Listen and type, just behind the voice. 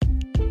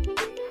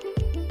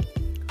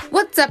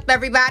What's up,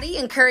 everybody?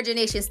 Encouraging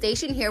Nation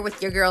Station here with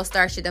your girl,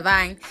 Starsha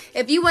Divine.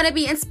 If you want to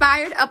be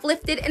inspired,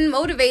 uplifted, and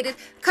motivated,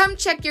 come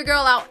check your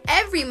girl out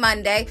every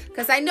Monday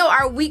because I know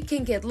our week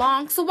can get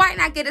long, so why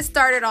not get it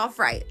started off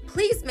right?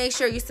 Please make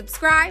sure you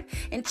subscribe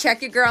and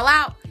check your girl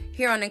out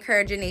here on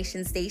Encouraging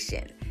Nation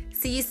Station.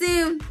 See you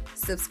soon.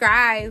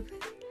 Subscribe.